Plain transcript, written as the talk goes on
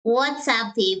What's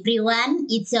up, everyone?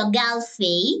 It's your girl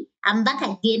Faye. I'm back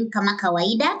again, kama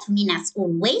kawaida, to mean as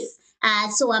always.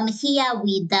 So I'm here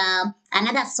with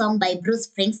another song by Bruce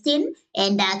Springsteen,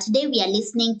 and today we are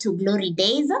listening to Glory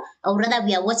Days, or rather,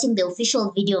 we are watching the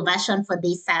official video version for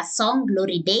this song,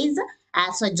 Glory Days.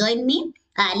 So join me.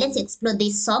 Let's explore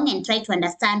this song and try to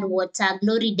understand what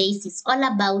Glory Days is all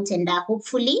about, and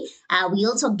hopefully, we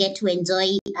also get to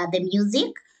enjoy the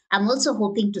music. I'm also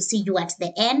hoping to see you at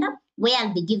the end where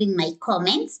I'll be giving my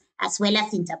comments as well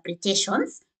as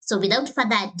interpretations. So without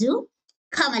further ado,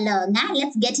 come along.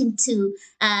 Let's get into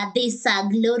these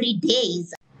glory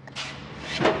days.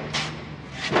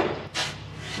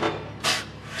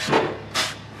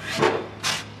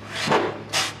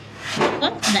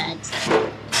 What's that?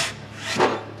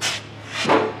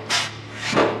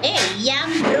 Hey,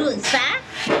 young Bruce, huh?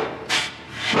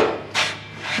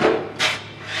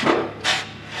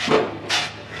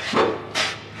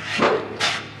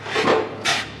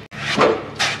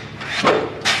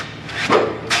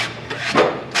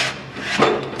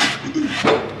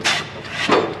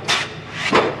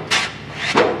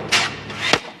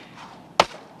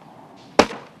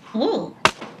 Oh.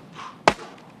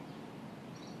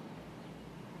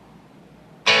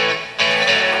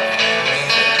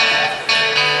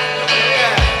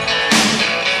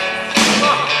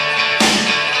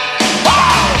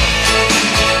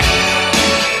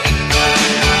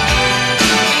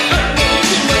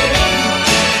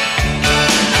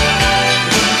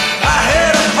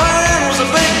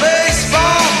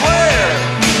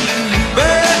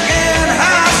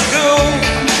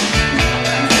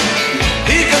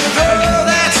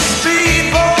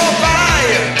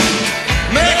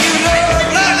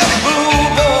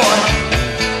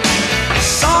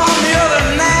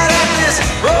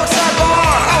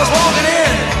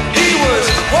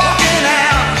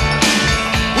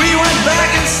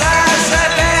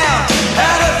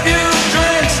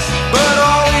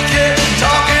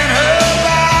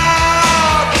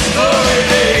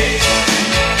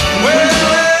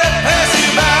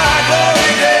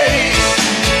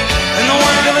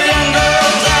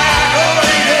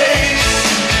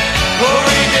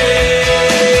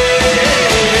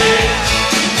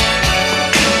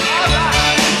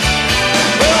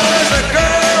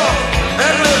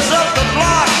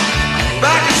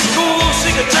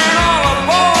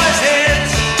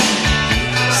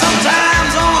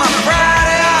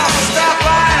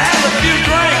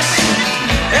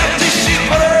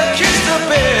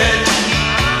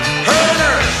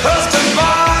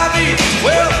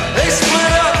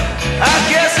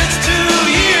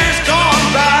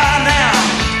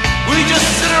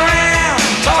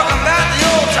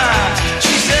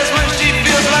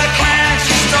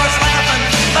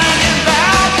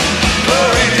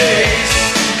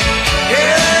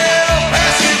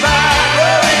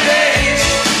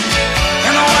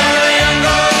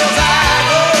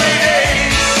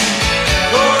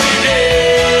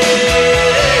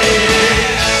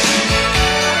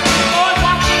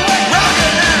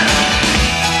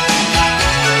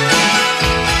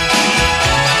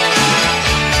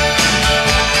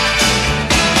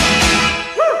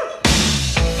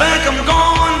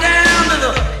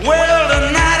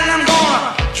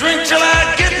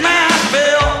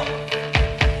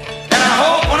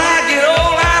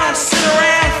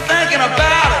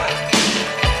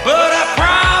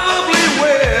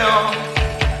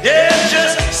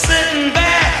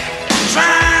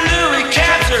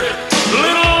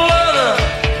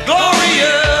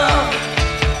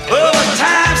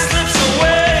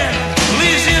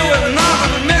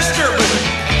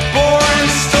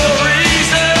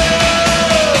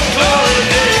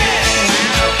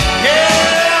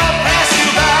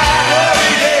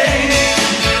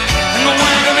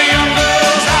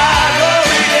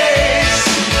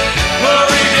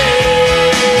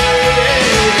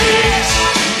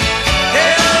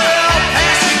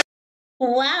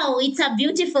 Wow, it's a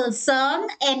beautiful song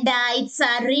and it's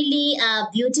really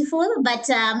beautiful. But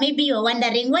maybe you're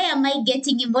wondering, why am I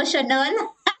getting emotional?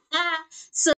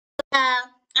 So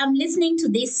I'm listening to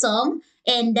this song,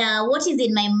 and what is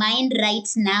in my mind right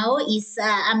now is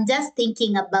I'm just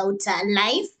thinking about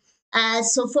life.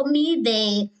 So for me,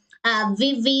 the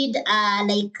vivid,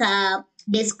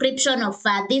 description of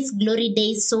this glory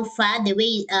days so far, the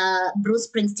way Bruce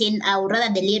Springsteen, or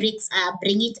rather the lyrics,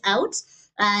 bring it out.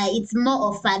 It's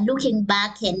more of looking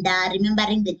back and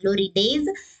remembering the glory days.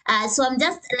 So I'm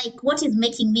just like, what is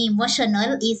making me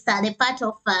emotional is the part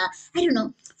of, I don't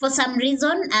know, for some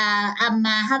reason, I'm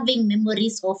having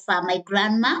memories of my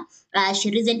grandma.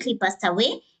 She recently passed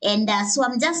away. And so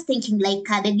I'm just thinking, like,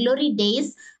 the glory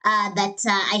days that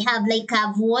I have, like,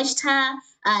 I've watched her.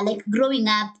 like growing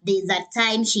up, there's a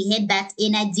time she had that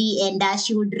energy, and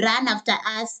she would run after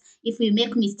us if we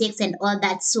make mistakes and all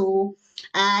that. So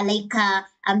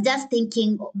I'm just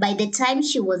thinking by the time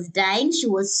she was dying, she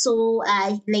was so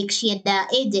like she had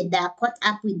age had caught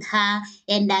up with her,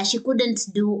 and she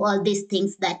couldn't do all these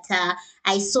things that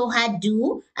I saw her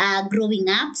do growing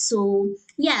up. So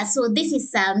yeah, so this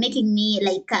is making me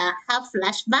like have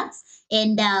flashbacks.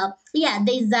 And yeah,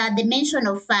 there's the mention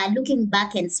of looking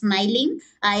back and smiling.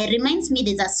 It reminds me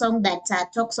there's a song that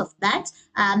talks of that.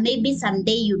 Maybe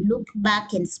someday you look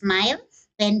back and smile.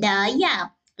 And yeah,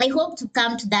 I hope to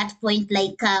come to that point.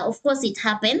 Like, of course, it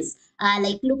happens.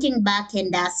 Like looking back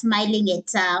and smiling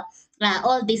at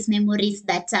all these memories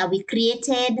that we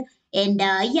created. And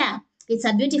yeah, it's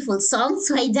a beautiful song.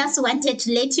 So I just wanted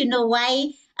to let you know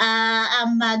why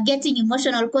I'm getting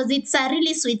emotional, because it's a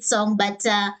really sweet song. But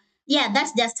yeah,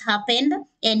 that just happened.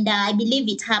 And I believe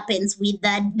it happens with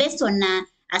that based on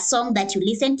a song that you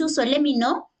listen to. So let me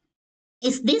know,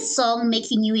 is this song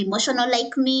making you emotional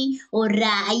like me, or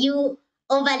are you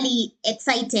overly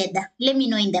excited? Let me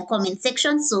know in the comment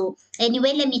section. So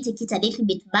anyway, let me take it a little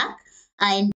bit back,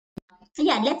 and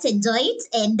yeah, let's enjoy it.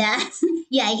 And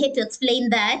yeah, I hate to explain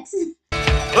that.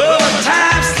 Well, the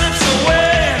time slips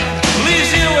away,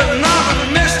 leaves you with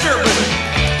nothing, mister, but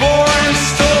boring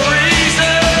stories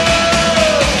of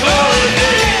glory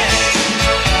days.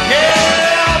 Yeah,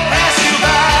 I'll pass you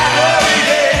by, glory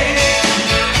days.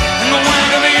 In the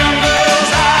wind of the young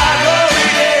girl's eye,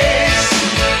 glory days.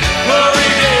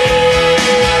 Glory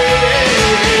days.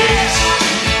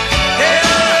 Yeah,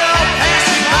 I'll pass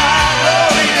you by,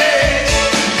 glory days.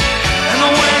 In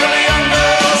the wind of the young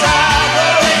girl's eye,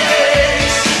 glory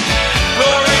days.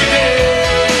 Glory days.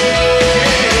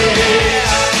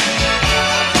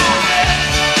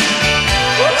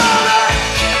 Well, all right.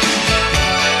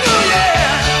 Oh,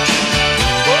 yeah.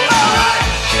 Well, all right.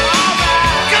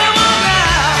 Come on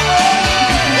now.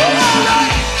 Well, all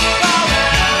right.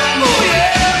 Oh,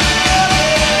 yeah.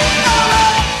 All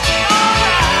right.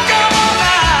 Come on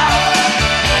now.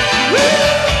 Woo.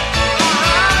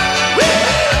 Woo.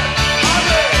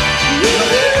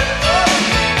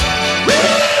 Woo.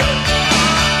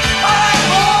 All right,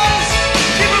 boys.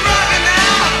 Keep it rocking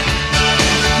now.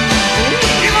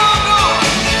 Keep on going.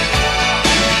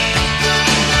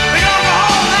 We're gonna go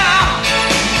home now.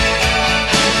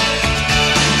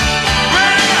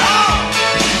 Bring it home.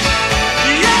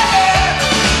 Yeah.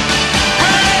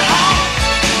 Bring it home.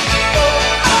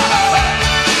 All right.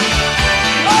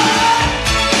 All right.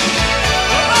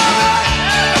 All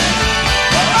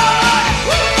right.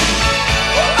 Woo.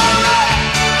 All right.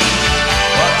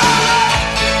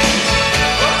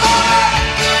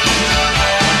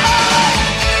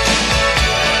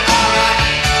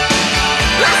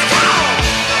 Let's go.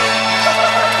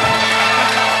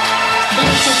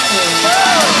 Beautiful.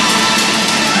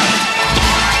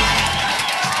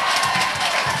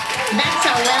 That's a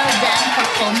well done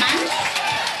performance.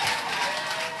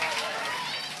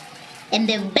 And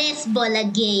the baseball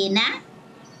again, huh?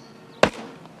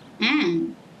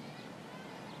 Mm.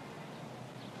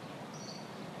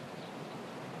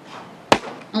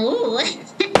 Oh.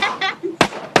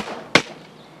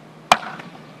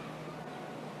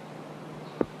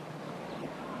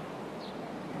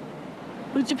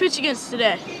 Who'd you pitch against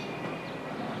today?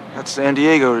 Got San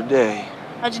Diego today.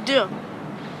 How'd you do?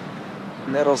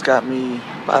 Nettles got me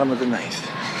bottom of the ninth.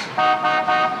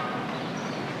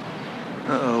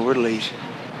 Uh-oh, we're late.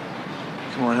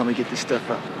 Come on, help me get this stuff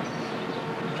up.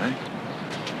 Right?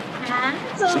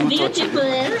 So So much what you do.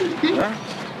 beautiful. Huh?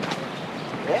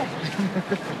 Yeah.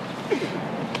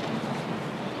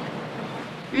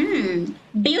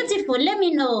 Beautiful. Let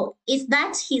me know, is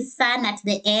that his son at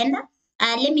the end?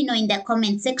 Let me know in the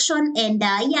comment section. And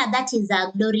yeah, that is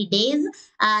Glory Days.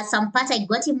 Some part I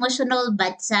got emotional,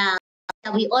 but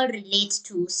we all relate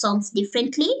to songs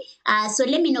differently. So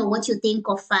let me know what you think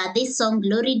of this song,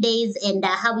 Glory Days, and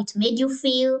how it made you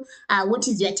feel. What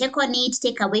is your take on it,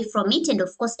 take away from it, and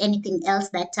of course, anything else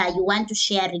that you want to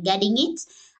share regarding it.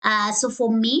 So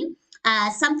for me,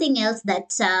 something else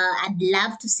that I'd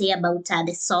love to say about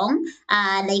the song,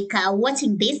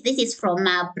 watching this is from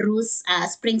Bruce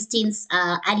Springsteen's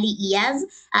early years.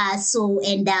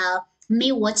 And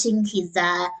me watching his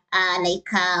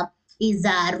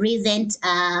recent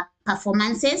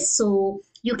performances. So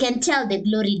you can tell the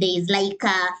Glory Days,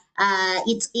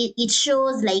 it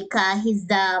shows he's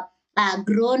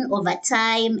grown over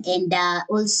time, and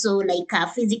also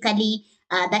physically,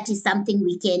 that is something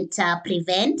we can't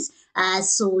prevent.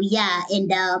 So yeah,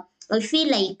 and I feel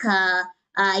like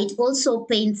it also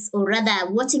paints, or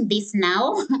rather watching this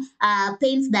now,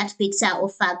 paints that picture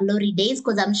of glory days,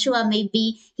 because I'm sure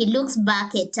maybe he looks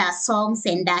back at songs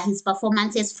and his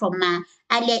performances from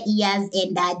earlier years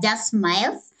and just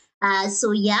smiles.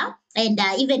 So yeah, and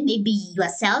even maybe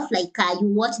yourself, like you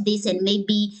watch this and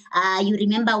maybe you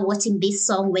remember watching this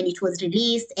song when it was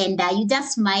released and you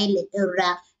just smile, or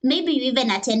maybe you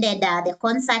even attended the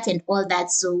concert and all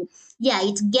that. So yeah,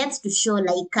 it gets to show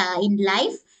like in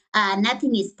life,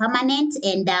 nothing is permanent,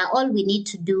 and all we need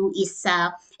to do is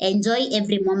enjoy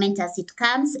every moment as it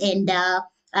comes, and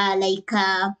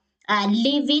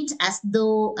live it as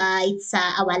though it's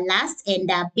our last,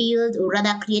 and build, or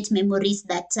rather create memories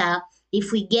that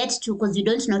if we get to, because you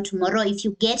don't know tomorrow, if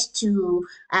you get to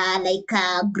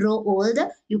grow old,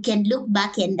 you can look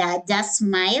back and just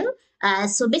smile.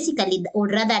 So basically, or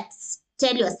rather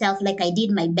tell yourself, like, I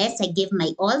did my best, I gave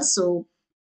my all. So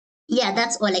yeah,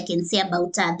 that's all I can say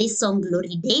about this song,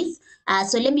 Glory Days.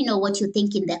 So let me know what you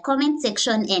think in the comment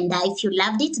section, and if you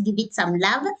loved it, give it some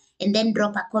love, and then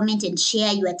drop a comment and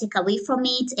share your takeaway from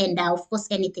it, and of course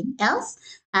anything else.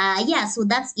 Yeah, so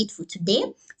that's it for today.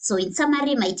 So in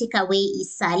summary, my takeaway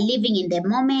is living in the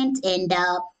moment and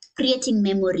creating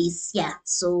memories. Yeah,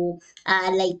 so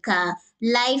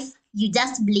life, you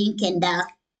just blink and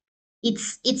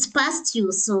it's past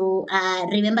you. So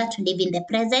remember to live in the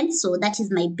present. So that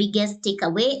is my biggest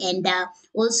takeaway, and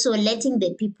also letting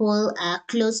the people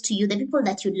close to you, the people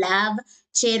that you love,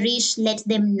 cherish, let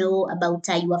them know about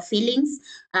your feelings,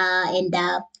 and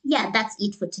yeah, that's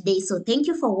it for today. So thank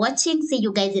you for watching. See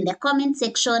you guys in the comment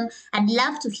section. I'd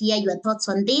love to hear your thoughts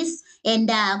on this, and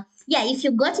yeah, if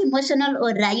you got emotional,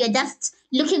 or you're just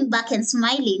looking back and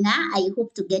smiling, I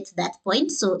hope to get to that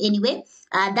point. So anyway,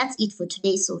 that's it for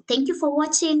today. So thank you for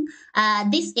watching.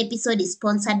 This episode is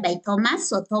sponsored by Thomas.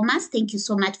 So Thomas, thank you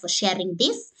so much for sharing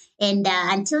this. And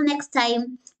until next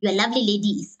time, your lovely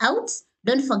lady is out.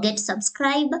 Don't forget to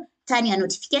subscribe, turn your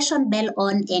notification bell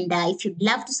on, and if you'd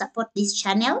love to support this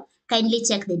channel, kindly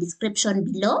check the description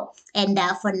below. And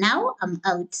for now, I'm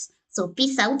out. So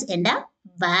peace out, and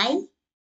bye.